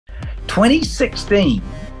2016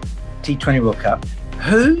 T20 World Cup,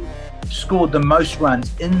 who scored the most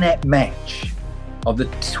runs in that match of the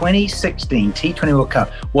 2016 T20 World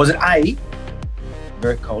Cup? Was it A,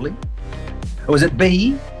 Virat Kohli? Or was it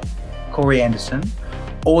B, Corey Anderson?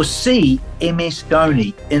 Or C, MS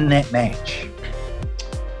Dhoni in that match?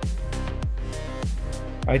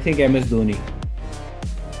 I think MS Dhoni.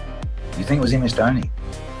 You think it was MS Dhoni?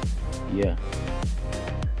 Yeah.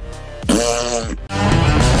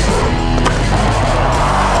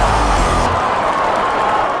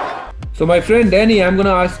 So my friend Danny, I'm going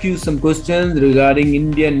to ask you some questions regarding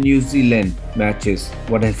India-New Zealand matches.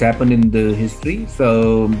 What has happened in the history.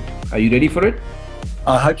 So, are you ready for it?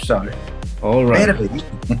 I hope so. All right. Better be.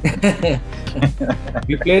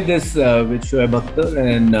 We played this with Shoaib Akhtar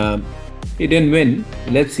and he didn't win.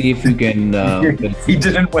 Let's see if you can... He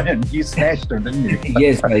didn't win. You smashed him, didn't you?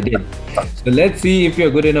 Yes, I did. So let's see if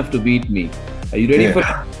you're good enough to beat me. Are you ready for it?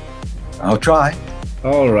 I'll try.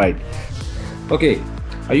 All right. Okay.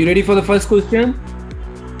 Are you ready for the first question?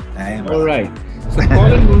 I am. All right. So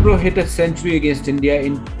Colin Munro hit a century against India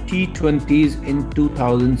in T20s in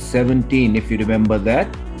 2017, if you remember that.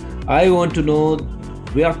 I want to know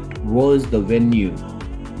what was the venue?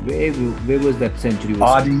 Where was that century?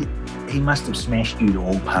 He must have smashed you to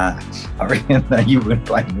all parts. I reckon that you weren't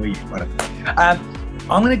playing with you. I'm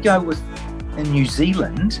going to go with in New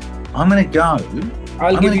Zealand. I'm going to go.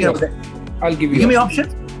 I'll give you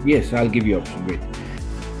options. Yes, I'll give you option. Wait.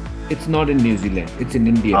 It's not in New Zealand. It's in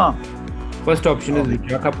India. Oh. First option is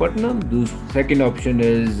Visakhapatnam. The second option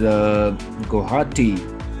is Guwahati.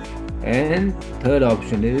 And third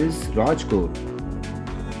option is Rajkot.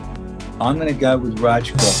 I'm going to go with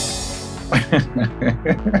Rajkot.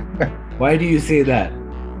 Why do you say that?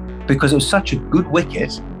 Because it was such a good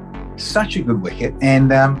wicket.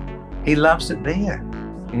 And he loves it there.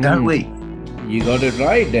 Don't we? You got it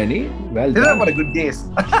right, Danny. Well done. Done. What a good guess.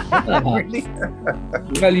 Really?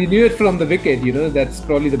 Well, you knew it from the wicket. You know, that's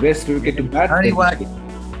probably the best wicket to bat. Anyway.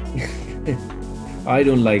 I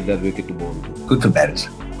don't like that wicket to bowl. Good for batters.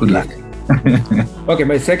 Good luck. Okay,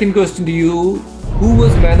 my second question to you. Who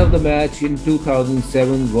was man of the match in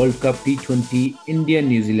 2007 World Cup T20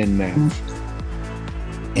 India-New Zealand match?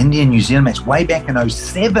 India-New Zealand match way back in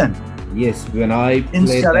 07. Yes, when I in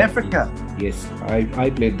South Africa. Yes, I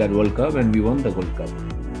played that World Cup and we won the World Cup.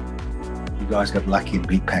 You guys got lucky and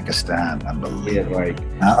beat Pakistan. Unbelievable. Yeah, right.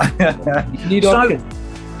 You need options.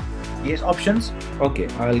 Yes, options. Okay,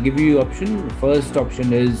 I'll give you option. First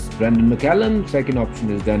option is Brandon McCallum. Second option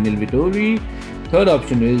is Daniel Vittori. Third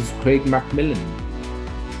option is Craig McMillan.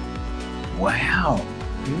 Wow.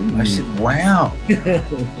 I said, wow.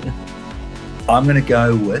 I'm going to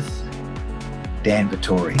go with Dan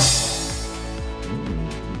Vittori.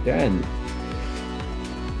 Dan.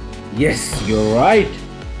 Yes, you're right.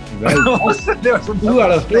 Well, there was 2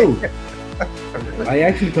 out of 2. I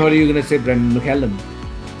actually thought you were going to say Brandon McCallum.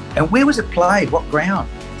 And where was it played? What ground?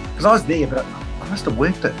 Because I was there, but I must have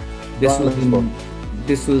worked it.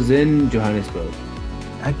 This was in Johannesburg.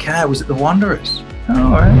 Okay, was it the Wanderers?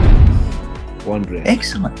 All right. Wanderers.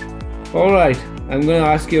 Excellent. All right. I'm going to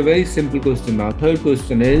ask you a very simple question now. Third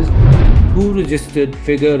question is, who registered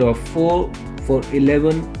figure of 4 for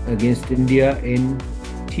 11 against India in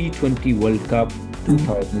T20 World Cup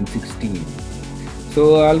 2016?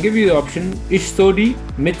 So I'll give you the option: Ish Sodhi,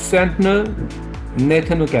 Mitch Santner,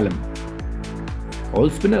 Nathan McCallum. All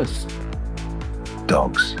spinners.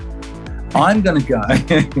 Dogs. I'm going to go.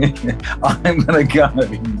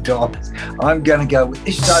 Dogs. I'm going to go with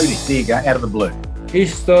Ish Sodhi. There you go, out of the blue.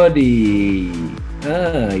 Ish Sodhi.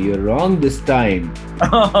 You're wrong this time.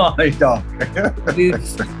 Oh, dog.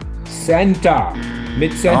 It's Santa.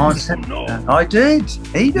 Mitch Santner. Oh, no. I did.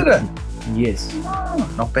 He did it. Yes.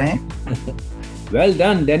 Oh, not bad. Well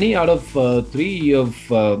done, Danny. Out of 3, you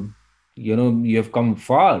have come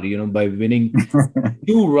far, by winning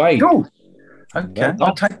 2 right. Cool. Okay,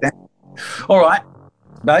 I'll take that. All right,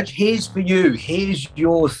 Bhaj, here's for you. Here's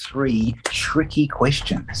your 3 tricky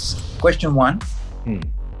questions. Question 1.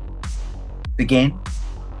 Again,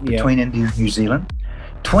 between India and New Zealand.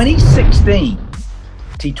 2016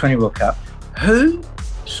 T20 World Cup. Who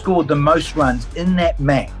scored the most runs in that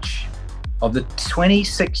match of the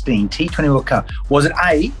 2016 T20 World Cup? Was it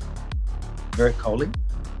A, Virat Kohli?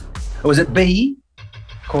 Or was it B,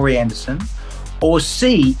 Corey Anderson? Or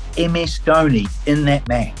C, MS Dhoni in that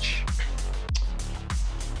match?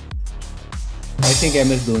 I think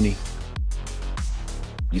MS Dhoni.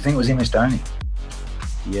 You think it was MS Dhoni?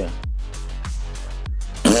 Yeah.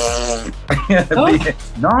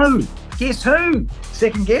 No. Guess who?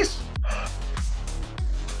 Second guess?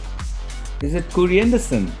 Is it Corey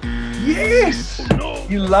Anderson? Yes. Oh, no.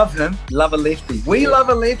 You love him. Love a lefty. We love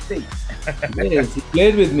a lefty. Yes, he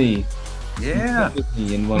played with me. Yeah. He played with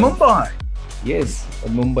me in one. Mumbai. Yes,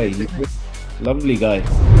 in Mumbai. He's a lovely guy.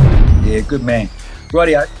 Yeah, good man.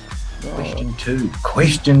 Rightio.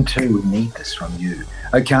 Question two. We need this from you.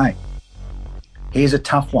 Okay. Here's a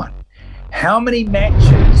tough one. How many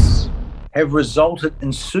matches have resulted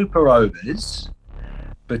in super overs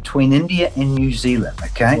between India and New Zealand?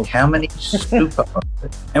 Okay. How many super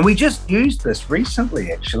overs? And we just used this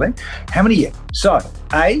recently, actually. How many? So,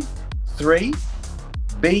 A, 3,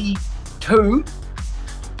 B, 2,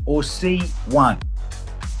 or C, 1?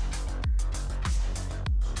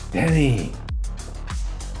 Danny.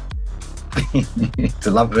 It's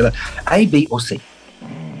a love it. A, B, or C?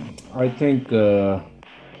 I think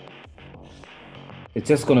it's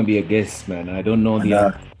just going to be a guess, man. I don't know the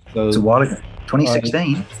answer. So, it's a while ago.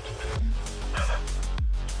 2016.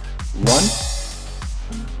 1?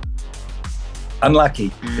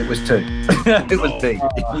 Unlucky. It was 2. It was B.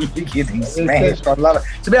 You're getting smashed. I love it.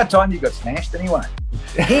 It's about time you got smashed anyway.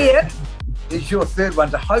 Here is your third one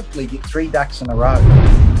to hopefully get 3 ducks in a row.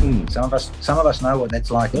 Some of us know what that's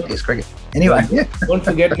like in Test cricket. Anyway. Don't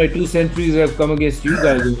forget my 2 centuries have come against you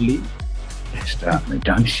guys only. Start me.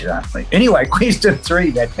 Don't start me. Anyway, question 3,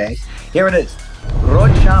 that bag. Here it is. Rod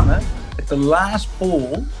Sharma at the last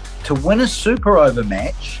ball to win a super over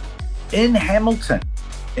match in Hamilton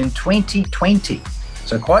in 2020.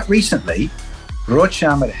 So quite recently, Rod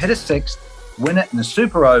Sharma hit a 6, win it in a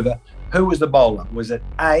super over. Who was the bowler? Was it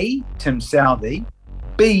A, Tim Southee,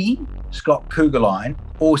 B, Scott Kugelheim,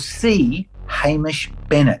 or C, Hamish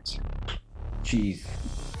Bennett? Jeez.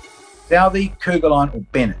 Southee, Kugelheim, or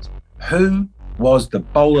Bennett? Who was the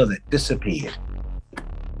bowler that disappeared?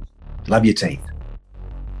 Love your teeth.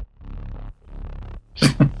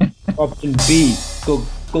 Option B.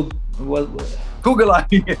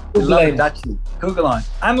 Kugelheim. Dutchy. Kugelheim.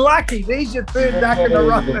 Unlucky. There's your third duck in a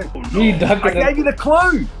row. I gave you the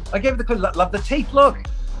clue. Love the teeth. Look.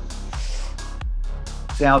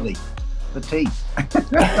 Southee. The teeth.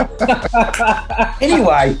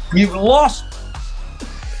 Anyway, you've lost.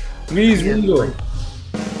 Please, Ringo.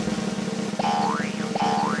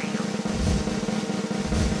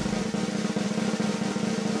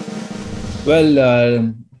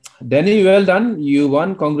 Well, Danny, well done. You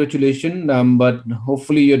won. Congratulations. But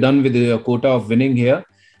hopefully you're done with the quota of winning here.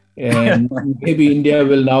 And maybe India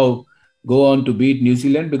will now go on to beat New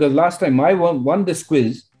Zealand, because last time I won this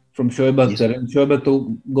quiz from Shoaib Akhtar, and Shoaib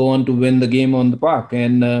Akhtar go on to win the game on the park.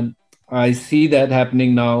 And I see that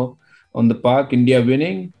happening now on the park. India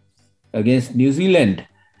winning against New Zealand.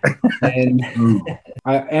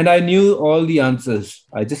 And I knew all the answers.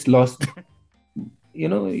 I just lost. You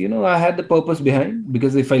know, I had the purpose behind,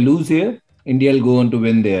 because if I lose here, India will go on to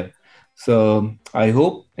win there. So I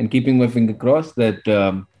hope, and keeping my finger crossed, that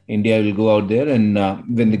India will go out there and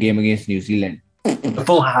win the game against New Zealand. The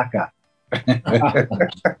full haka.